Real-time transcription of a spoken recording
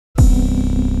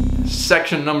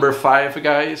Section number 5,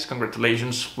 guys.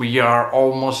 Congratulations, we are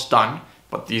almost done,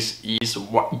 but this is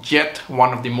yet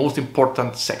one of the most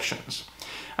important sections.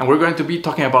 And we're going to be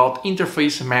talking about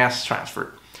interface mass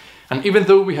transfer. And even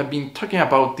though we have been talking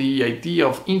about the idea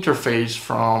of interface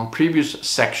from previous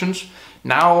sections,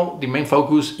 now the main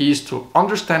focus is to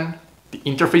understand the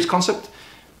interface concept,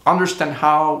 understand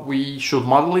how we should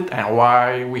model it and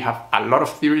why we have a lot of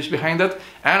theories behind that.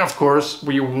 And of course,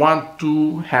 we want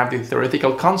to have the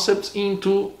theoretical concepts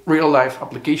into real-life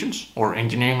applications or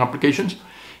engineering applications.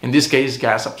 In this case,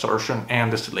 gas absorption and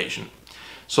distillation.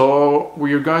 So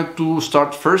we are going to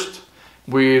start first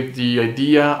with the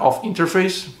idea of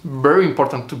interface. Very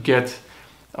important to get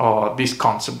this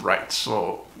concept right.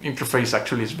 So interface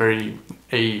actually is very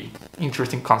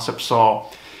interesting concept. So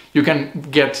you can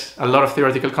get a lot of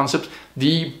theoretical concepts.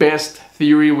 The best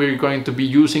theory we're going to be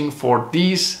using for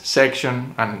this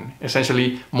section and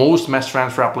essentially most mass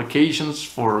transfer applications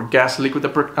for gas liquid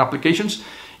applications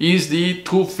is the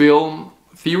two-film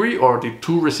theory or the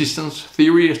two-resistance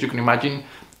theory. As you can imagine,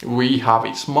 we have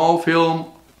a small film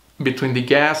between the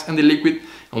gas and the liquid,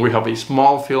 and we have a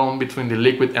small film between the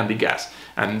liquid and the gas.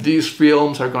 And these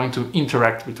films are going to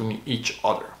interact between each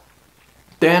other.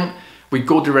 Then we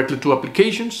go directly to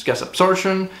applications, gas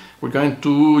absorption. We're going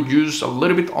to use a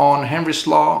little bit on Henry's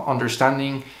law,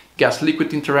 understanding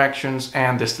gas-liquid interactions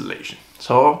and distillation.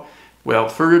 So,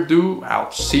 without further ado,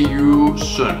 I'll see you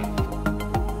soon.